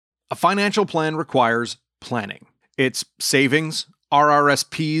A financial plan requires planning. It's savings,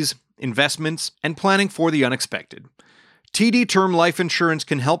 RRSPs, investments, and planning for the unexpected. TD Term Life Insurance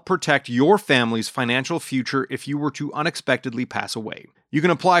can help protect your family's financial future if you were to unexpectedly pass away. You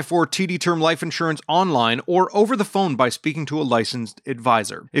can apply for TD Term Life Insurance online or over the phone by speaking to a licensed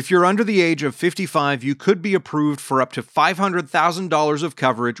advisor. If you're under the age of 55, you could be approved for up to $500,000 of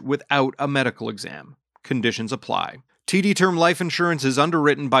coverage without a medical exam. Conditions apply. TD Term Life Insurance is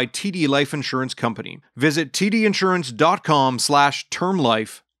underwritten by TD Life Insurance Company. Visit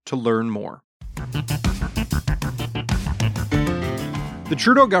tdinsurance.com/termlife to learn more. The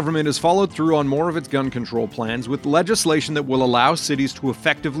Trudeau government has followed through on more of its gun control plans with legislation that will allow cities to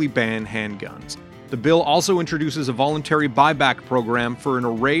effectively ban handguns. The bill also introduces a voluntary buyback program for an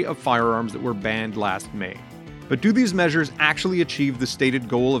array of firearms that were banned last May. But do these measures actually achieve the stated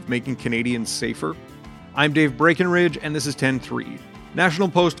goal of making Canadians safer? I'm Dave Breckenridge, and this is 10-3. National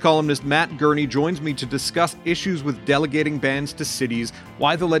Post columnist Matt Gurney joins me to discuss issues with delegating bans to cities,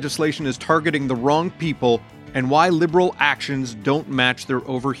 why the legislation is targeting the wrong people, and why Liberal actions don't match their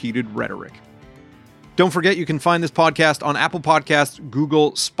overheated rhetoric. Don't forget you can find this podcast on Apple Podcasts,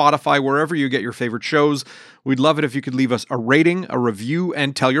 Google, Spotify, wherever you get your favorite shows. We'd love it if you could leave us a rating, a review,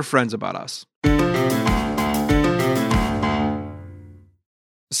 and tell your friends about us.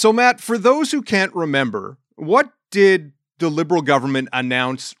 So, Matt, for those who can't remember, what did the Liberal government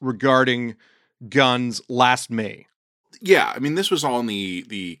announce regarding guns last May? Yeah, I mean, this was all in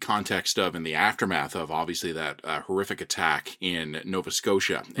the context of and the aftermath of, obviously, that horrific attack in Nova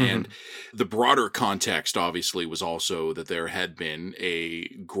Scotia. Mm-hmm. And the broader context, obviously, was also that there had been a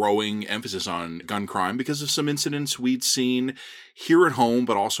growing emphasis on gun crime because of some incidents we'd seen here at home,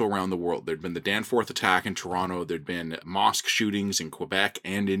 but also around the world. There'd been the Danforth attack in Toronto. There'd been mosque shootings in Quebec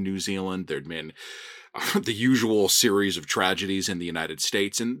and in New Zealand. There'd been the usual series of tragedies in the United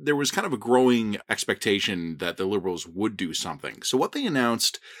States, and there was kind of a growing expectation that the Liberals would do something. So what they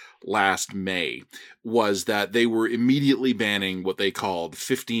announced last May was that they were immediately banning what they called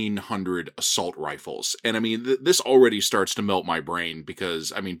 1,500 assault rifles. And I mean, this already starts to melt my brain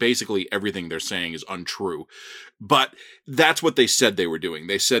because, I mean, basically everything they're saying is untrue. But that's what they said they were doing.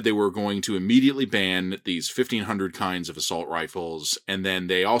 They said they were going to immediately ban these 1,500 kinds of assault rifles, and then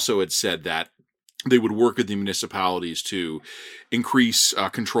they also had said that they would work with the municipalities to increase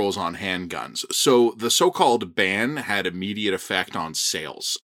controls on handguns. So the so-called ban had immediate effect on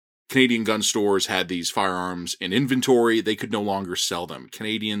sales. Canadian gun stores had these firearms in inventory. They could no longer sell them.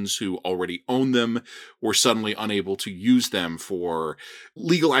 Canadians who already owned them were suddenly unable to use them for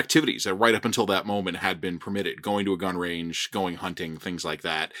legal activities that right up until that moment had been permitted. Going to a gun range, going hunting, things like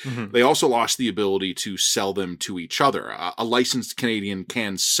that. Mm-hmm. They also lost the ability to sell them to each other. A licensed Canadian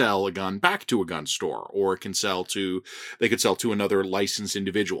can sell a gun back to a gun store, or they could sell to another licensed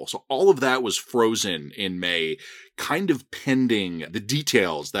individual. So all of that was frozen in May, kind of pending the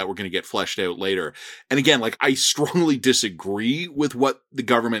details that were going to get fleshed out later. And again, I strongly disagree with what the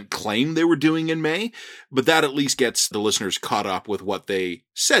government claimed they were doing in May, but that at least gets the listeners caught up with what they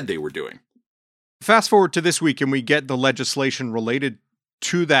said they were doing. Fast forward to this week and we get the legislation related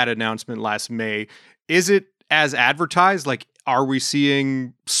to that announcement last May. Is it as advertised? Are we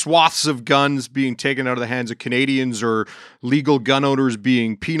seeing swaths of guns being taken out of the hands of Canadians or legal gun owners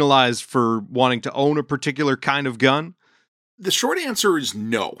being penalized for wanting to own a particular kind of gun? The short answer is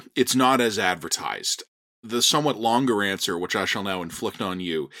no, it's not as advertised. The somewhat longer answer, which I shall now inflict on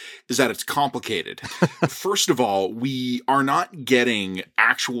you, is that it's complicated. First of all, we are not getting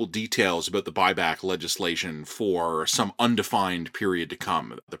actual details about the buyback legislation for some undefined period to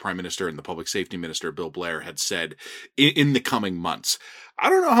come. The Prime Minister and the Public Safety Minister, Bill Blair, had said in the coming months. I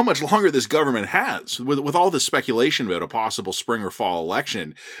don't know how much longer this government has. With all this speculation about a possible spring or fall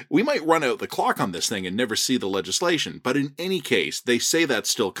election, we might run out the clock on this thing and never see the legislation. But in any case, they say that's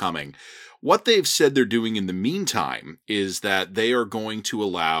still coming. What they've said they're doing in the meantime is that they are going to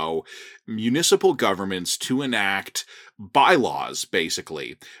allow municipal governments to enact bylaws,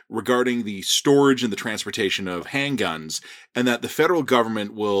 basically, regarding the storage and the transportation of handguns, and that the federal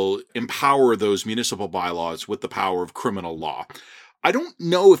government will empower those municipal bylaws with the power of criminal law. I don't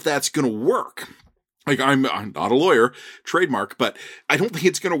know if that's going to work. I'm not a lawyer, trademark, but I don't think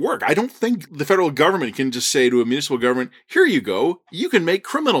it's going to work. I don't think the federal government can just say to a municipal government, here you go, you can make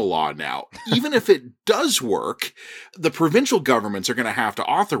criminal law now. Even if it does work, the provincial governments are going to have to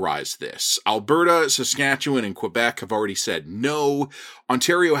authorize this. Alberta, Saskatchewan, and Quebec have already said no.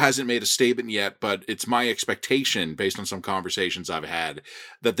 Ontario hasn't made a statement yet, but it's my expectation, based on some conversations I've had,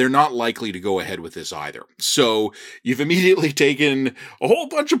 that they're not likely to go ahead with this either. So you've immediately taken a whole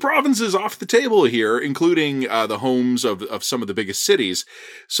bunch of provinces off the table here. here, including the homes of some of the biggest cities.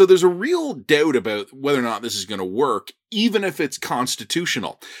 So there's a real doubt about whether or not this is going to work, even if it's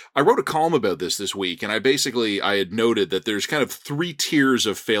constitutional. I wrote a column about this week, and I had noted that there's kind of 3 tiers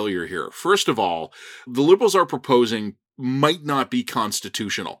of failure here. First of all, the Liberals are proposing might not be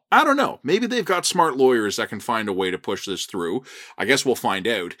constitutional. I don't know. Maybe they've got smart lawyers that can find a way to push this through. I guess we'll find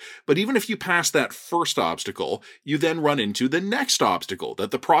out. But even if you pass that first obstacle, you then run into the next obstacle,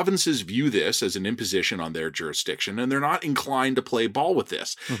 that the provinces view this as an imposition on their jurisdiction, and they're not inclined to play ball with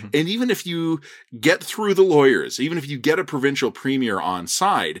this. Mm-hmm. And even if you get through the lawyers, even if you get a provincial premier on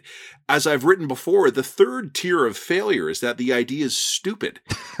side, as I've written before, the third tier of failure is that the idea is stupid.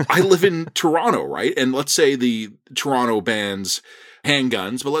 I live in Toronto, right? And let's say the Toronto bans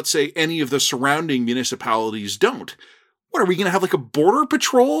handguns, but let's say any of the surrounding municipalities don't. What, are we going to have like a border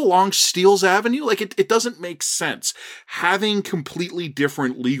patrol along Steeles Avenue? Like it doesn't make sense. Having completely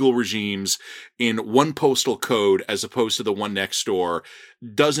different legal regimes in one postal code as opposed to the one next door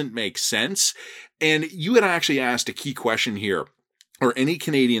doesn't make sense. And you had actually asked a key question here. Are any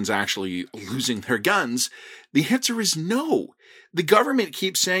Canadians actually losing their guns? The answer is no. The government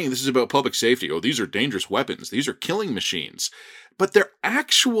keeps saying this is about public safety. Oh, these are dangerous weapons. These are killing machines. But their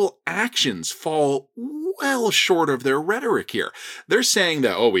actual actions fall well short of their rhetoric here. They're saying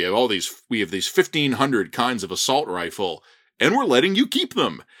that, we have these 1,500 kinds of assault rifle, and we're letting you keep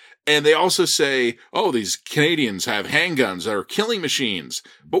them. And they also say, these Canadians have handguns that are killing machines,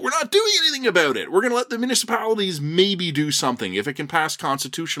 but we're not doing anything about it. We're going to let the municipalities maybe do something if it can pass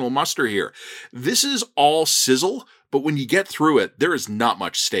constitutional muster here. This is all sizzle, but when you get through it, there is not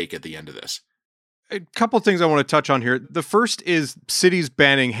much stake at the end of this. A couple of things I want to touch on here. The first is cities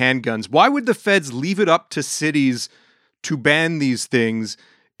banning handguns. Why would the feds leave it up to cities to ban these things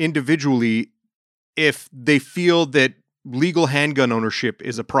individually if they feel that legal handgun ownership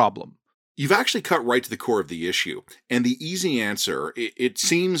is a problem? You've actually cut right to the core of the issue. And the easy answer, it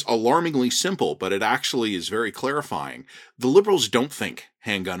seems alarmingly simple, but it actually is very clarifying. The Liberals don't think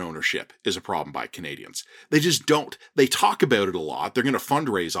handgun ownership is a problem by Canadians. They just don't. They talk about it a lot. They're going to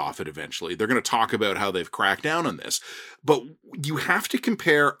fundraise off it eventually. They're going to talk about how they've cracked down on this. But you have to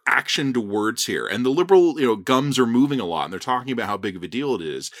compare action to words here. And the Liberal, gums are moving a lot, and they're talking about how big of a deal it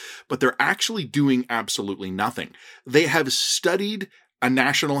is. But they're actually doing absolutely nothing. They have studied a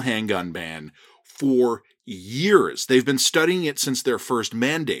national handgun ban for years. They've been studying it since their first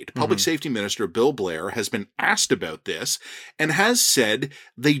mandate. Public Safety Minister Bill Blair has been asked about this and has said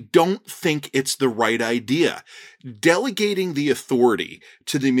they don't think it's the right idea. Delegating the authority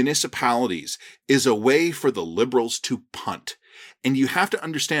to the municipalities is a way for the Liberals to punt. And you have to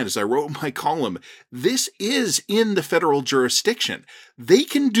understand, as I wrote in my column, this is in the federal jurisdiction. They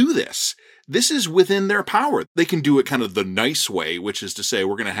can do this. This is within their power. They can do it kind of the nice way, which is to say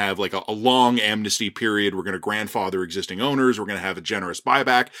we're going to have like a long amnesty period. We're going to grandfather existing owners. We're going to have a generous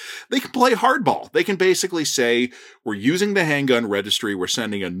buyback. They can play hardball. They can basically say we're using the handgun registry. We're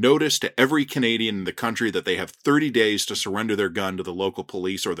sending a notice to every Canadian in the country that they have 30 days to surrender their gun to the local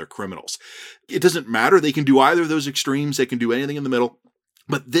police or their criminals. It doesn't matter. They can do either of those extremes. They can do anything in the middle.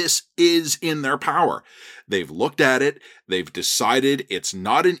 But this is in their power. They've looked at it. They've decided it's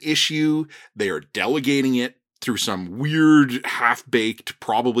not an issue. They are delegating it through some weird, half-baked,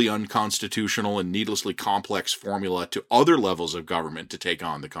 probably unconstitutional and needlessly complex formula to other levels of government to take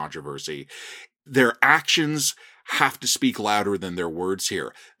on the controversy. Their actions have to speak louder than their words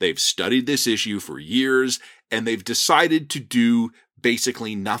here. They've studied this issue for years, and they've decided to do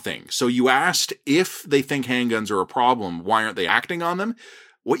basically nothing. So you asked if they think handguns are a problem, why aren't they acting on them?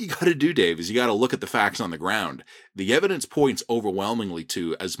 What you got to do, Dave, is you got to look at the facts on the ground. The evidence points overwhelmingly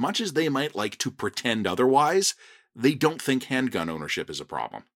to, as much as they might like to pretend otherwise, they don't think handgun ownership is a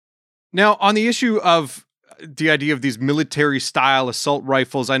problem. Now, on the issue of the idea of these military-style assault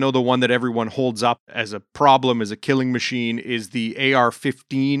rifles, I know the one that everyone holds up as a problem, as a killing machine, is the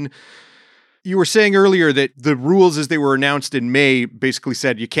AR-15. You were saying earlier that the rules as they were announced in May basically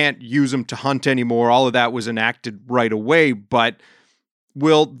said you can't use them to hunt anymore. All of that was enacted right away. But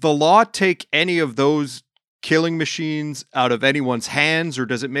will the law take any of those killing machines out of anyone's hands, or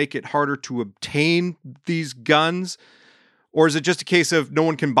does it make it harder to obtain these guns? Or is it just a case of no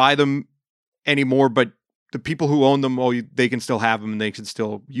one can buy them anymore, but the people who own them, they can still have them and they can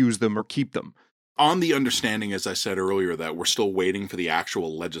still use them or keep them? On the understanding, as I said earlier, that we're still waiting for the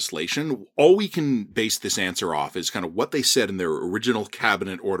actual legislation, all we can base this answer off is kind of what they said in their original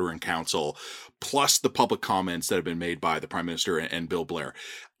cabinet order in council plus the public comments that have been made by the Prime Minister and Bill Blair.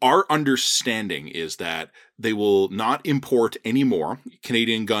 Our understanding is that they will not import any more.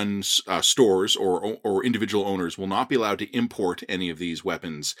 Canadian gun stores or individual owners will not be allowed to import any of these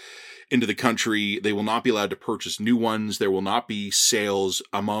weapons into the country. They will not be allowed to purchase new ones. There will not be sales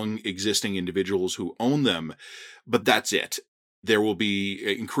among existing individuals who own them, but that's it. There will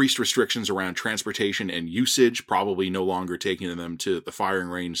be increased restrictions around transportation and usage, probably no longer taking them to the firing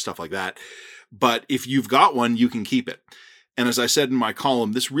range, stuff like that. But if you've got one, you can keep it. And as I said in my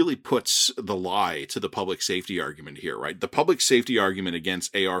column, this really puts the lie to the public safety argument here, right? The public safety argument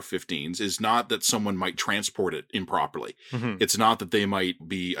against AR-15s is not that someone might transport it improperly. Mm-hmm. It's not that they might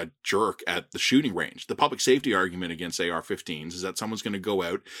be a jerk at the shooting range. The public safety argument against AR-15s is that someone's going to go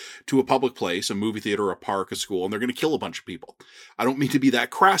out to a public place, a movie theater, a park, a school, and they're going to kill a bunch of people. I don't mean to be that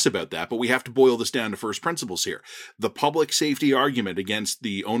crass about that, but we have to boil this down to first principles here. The public safety argument against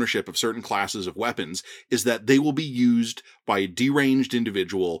the ownership of certain classes of weapons is that they will be used by a deranged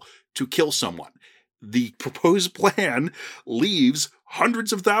individual to kill someone. The proposed plan leaves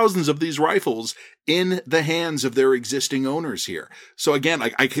hundreds of thousands of these rifles in the hands of their existing owners here. So again,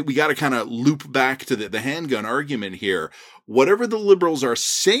 we got to kind of loop back to the handgun argument here. Whatever the Liberals are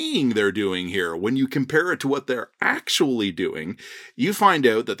saying they're doing here, when you compare it to what they're actually doing, you find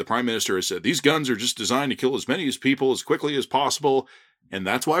out that the Prime Minister has said, these guns are just designed to kill as many people as quickly as possible, and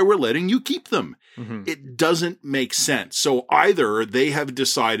that's why we're letting you keep them. Mm-hmm. It doesn't make sense. So either they have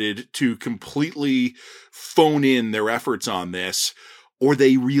decided to completely phone in their efforts on this, or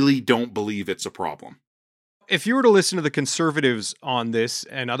they really don't believe it's a problem. If you were to listen to the conservatives on this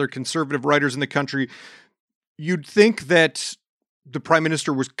and other conservative writers in the country, you'd think that the Prime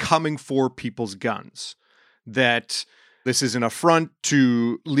Minister was coming for people's guns, that this is an affront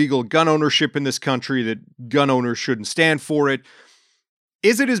to legal gun ownership in this country, that gun owners shouldn't stand for it.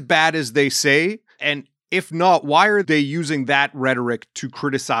 Is it as bad as they say? And if not, why are they using that rhetoric to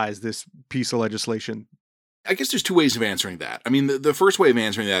criticize this piece of legislation? I guess there's two ways of answering that. I mean, the first way of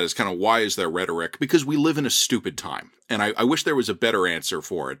answering that is kind of, why is there rhetoric? Because we live in a stupid time. And I wish there was a better answer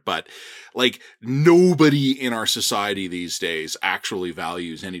for it. But like, nobody in our society these days actually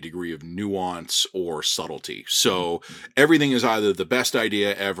values any degree of nuance or subtlety. So everything is either the best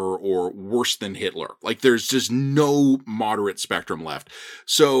idea ever or worse than Hitler. Like, there's just no moderate spectrum left.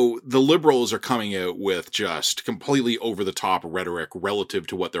 So the Liberals are coming out with just completely over the top rhetoric relative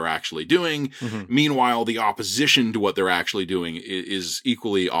to what they're actually doing. Mm-hmm. Meanwhile, the opposition to what they're actually doing is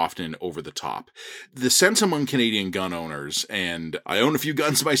equally often over the top. The sense among Canadian gun owners, and I own a few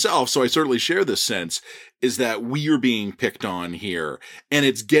guns myself, so I certainly share this sense, is that we are being picked on here, and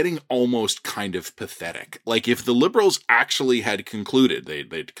it's getting almost kind of pathetic. Like, if the Liberals actually had concluded,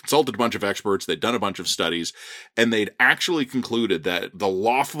 they'd consulted a bunch of experts, they'd done a bunch of studies, and they'd actually concluded that the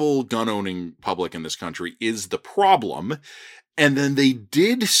lawful gun-owning public in this country is the problem, and then they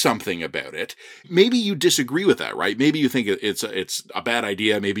did something about it, maybe you disagree with that, right? Maybe you think it's a bad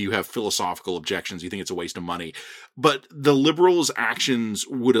idea. Maybe you have philosophical objections. You think it's a waste of money. But the Liberals' actions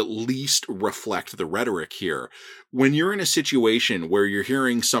would at least reflect the rhetoric here. When you're in a situation where you're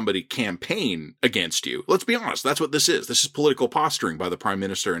hearing somebody campaign against you, let's be honest, that's what this is. This is political posturing by the Prime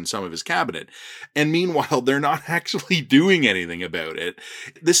Minister and some of his cabinet. And meanwhile, they're not actually doing anything about it.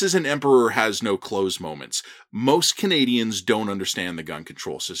 This is an emperor has no clothes moments. Most Canadians don't understand the gun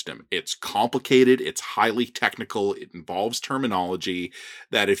control system. It's complicated. It's highly technical. It involves terminology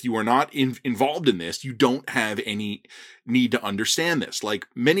that if you are not involved in this, you don't have any need to understand this. Like,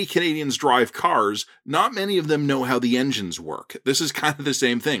 many Canadians drive cars. Not many of them know how the engines work. This is kind of the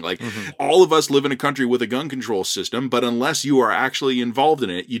same thing. Like, all of us live in a country with a gun control system, but unless you are actually involved in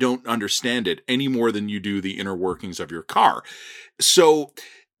it, you don't understand it any more than you do the inner workings of your car. So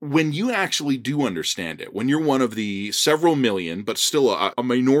when you actually do understand it, when you're one of the several million, but still a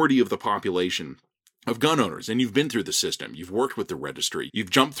minority of the population of gun owners, and you've been through the system, you've worked with the registry,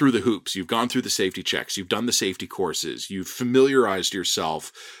 you've jumped through the hoops, you've gone through the safety checks, you've done the safety courses, you've familiarized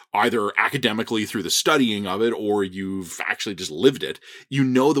yourself either academically through the studying of it, or you've actually just lived it. You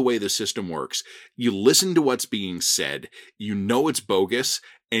know the way the system works. You listen to what's being said. You know it's bogus,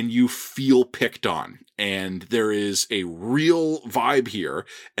 and you feel picked on. And there is a real vibe here,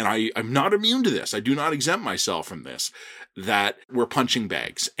 and I'm not immune to this. I do not exempt myself from this, that we're punching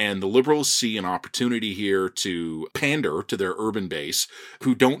bags. And the Liberals see an opportunity here to pander to their urban base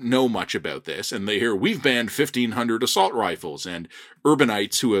who don't know much about this. And they hear, we've banned 1,500 assault rifles, and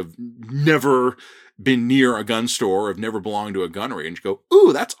urbanites who have never been near a gun store or have never belonged to a gun range go,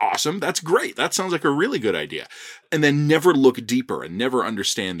 ooh, that's awesome. That's great. That sounds like a really good idea. And then never look deeper and never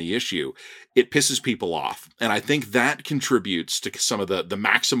understand the issue. It pisses people off. And I think that contributes to some of the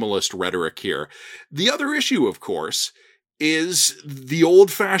maximalist rhetoric here. The other issue, of course, is the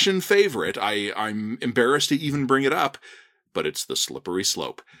old-fashioned favorite. I'm embarrassed to even bring it up, but it's the slippery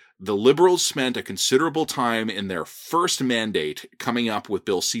slope. The Liberals spent a considerable time in their first mandate coming up with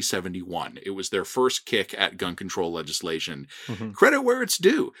Bill C-71. It was their first kick at gun control legislation. Mm-hmm. Credit where it's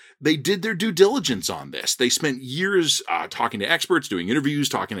due. They did their due diligence on this. They spent years talking to experts, doing interviews,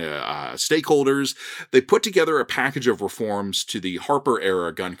 talking to stakeholders. They put together a package of reforms to the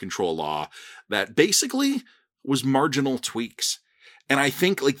Harper-era gun control law that basically was marginal tweaks. And I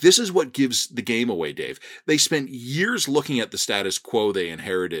think this is what gives the game away, Dave. They spent years looking at the status quo they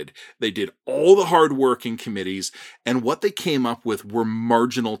inherited. They did all the hard work in committees, and what they came up with were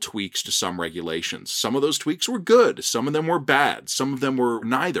marginal tweaks to some regulations. Some of those tweaks were good. Some of them were bad. Some of them were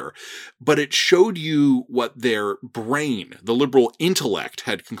neither. But it showed you what their brain, the liberal intellect,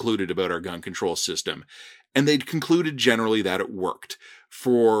 had concluded about our gun control system. And they'd concluded generally that it worked.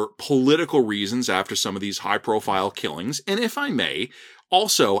 For political reasons after some of these high-profile killings, and if I may,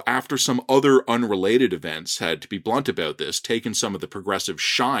 also after some other unrelated events had, to be blunt about this, taken some of the progressive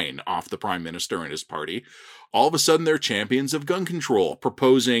shine off the Prime Minister and his party, all of a sudden they're champions of gun control,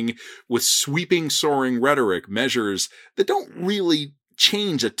 proposing with sweeping, soaring rhetoric measures that don't really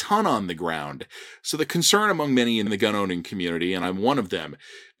change a ton on the ground. So the concern among many in the gun-owning community, and I'm one of them,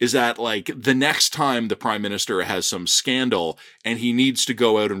 is that the next time the Prime Minister has some scandal and he needs to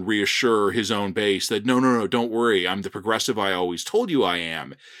go out and reassure his own base that no, don't worry, I'm the progressive I always told you I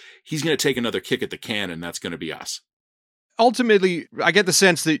am, he's going to take another kick at the can, and that's going to be us. Ultimately, I get the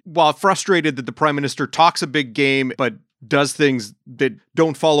sense that while frustrated that the Prime Minister talks a big game, but does things that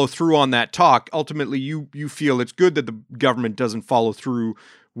don't follow through on that talk, ultimately you feel it's good that the government doesn't follow through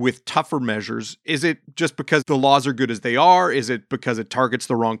with tougher measures. Is it just because the laws are good as they are? Is it because it targets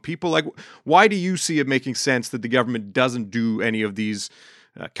the wrong people? Why do you see it making sense that the government doesn't do any of these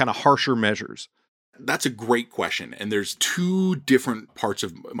kind of harsher measures? That's a great question, and there's two different parts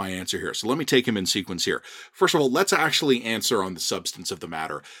of my answer here. So let me take them in sequence here. First of all, let's actually answer on the substance of the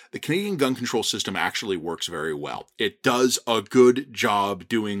matter. The Canadian gun control system actually works very well. It does a good job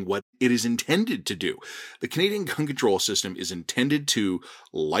doing what it is intended to do. The Canadian gun control system is intended to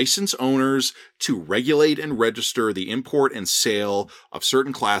license owners to regulate and register the import and sale of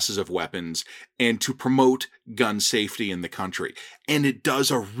certain classes of weapons and to promote gun safety in the country. And it does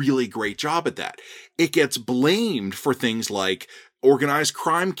a really great job at that. It gets blamed for things like organized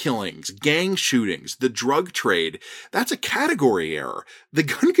crime killings, gang shootings, the drug trade. That's a category error. The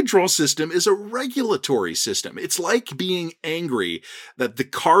gun control system is a regulatory system. It's like being angry that the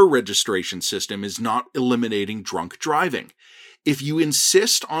car registration system is not eliminating drunk driving. If you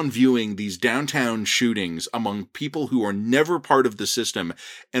insist on viewing these downtown shootings among people who are never part of the system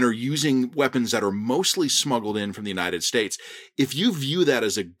and are using weapons that are mostly smuggled in from the United States, if you view that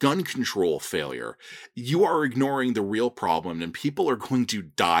as a gun control failure, you are ignoring the real problem, and people are going to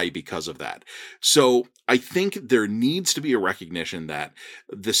die because of that. So I think there needs to be a recognition that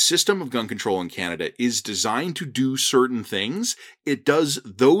the system of gun control in Canada is designed to do certain things. It does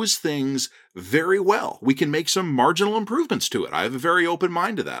those things very well. We can make some marginal improvements to it. I have a very open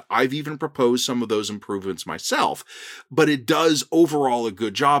mind to that. I've even proposed some of those improvements myself, but it does overall a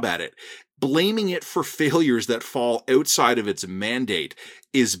good job at it. Blaming it for failures that fall outside of its mandate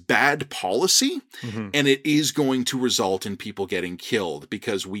is bad policy, and it is going to result in people getting killed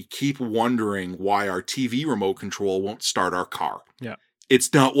because we keep wondering why our TV remote control won't start our car. Yeah.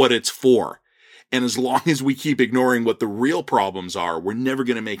 It's not what it's for. And as long as we keep ignoring what the real problems are, we're never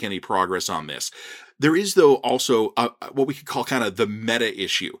going to make any progress on this. There is, though, also what we could call kind of the meta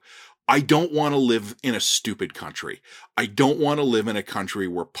issue. I don't want to live in a stupid country. I don't want to live in a country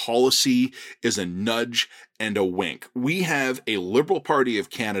where policy is a nudge and a wink. We have a Liberal Party of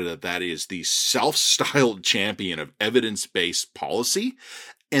Canada that is the self-styled champion of evidence-based policy,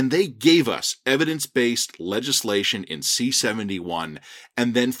 and they gave us evidence-based legislation in C-71,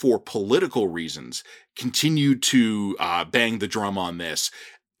 and then for political reasons continued to bang the drum on this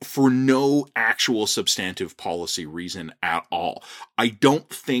for no actual substantive policy reason at all. I don't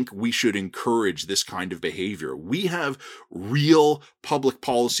think we should encourage this kind of behavior. We have real public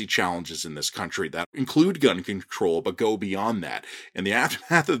policy challenges in this country that include gun control, but go beyond that. In the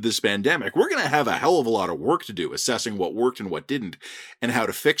aftermath of this pandemic, we're going to have a hell of a lot of work to do assessing what worked and what didn't and how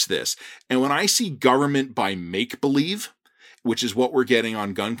to fix this. And when I see government by make-believe, which is what we're getting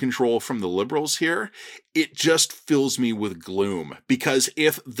on gun control from the Liberals here, it just fills me with gloom. Because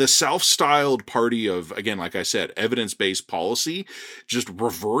if the self-styled party of, again, like I said, evidence-based policy just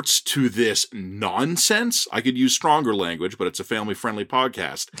reverts to this nonsense, I could use stronger language, but it's a family-friendly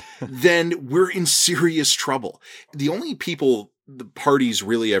podcast, then we're in serious trouble. The only people the parties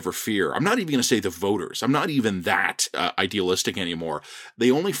really ever fear, I'm not even going to say the voters, I'm not even that idealistic anymore. They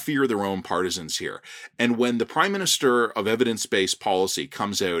only fear their own partisans here. And when the Prime Minister of evidence-based policy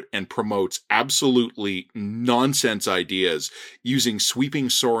comes out and promotes absolutely nonsense ideas using sweeping,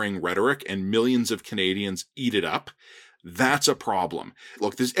 soaring rhetoric and millions of Canadians eat it up, that's a problem.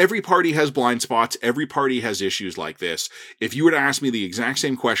 Look, every party has blind spots. Every party has issues like this. If you were to ask me the exact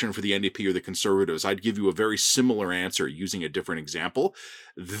same question for the NDP or the Conservatives, I'd give you a very similar answer using a different example.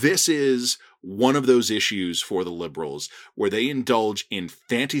 This is one of those issues for the Liberals where they indulge in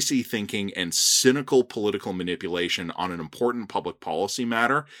fantasy thinking and cynical political manipulation on an important public policy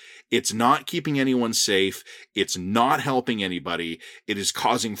matter. It's not keeping anyone safe. It's not helping anybody. It is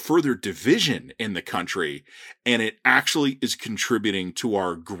causing further division in the country, and it actually is contributing to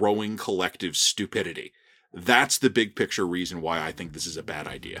our growing collective stupidity. That's the big picture reason why I think this is a bad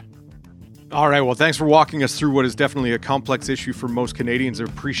idea. All right, well, thanks for walking us through what is definitely a complex issue for most Canadians. I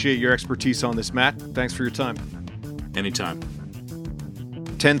appreciate your expertise on this, Matt. Thanks for your time. Anytime.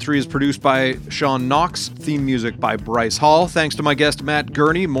 10-3 is produced by Sean Knox. Theme music by Bryce Hall. Thanks to my guest, Matt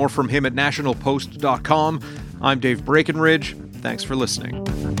Gurney. More from him at nationalpost.com. I'm Dave Breckenridge. Thanks for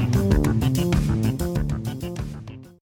listening.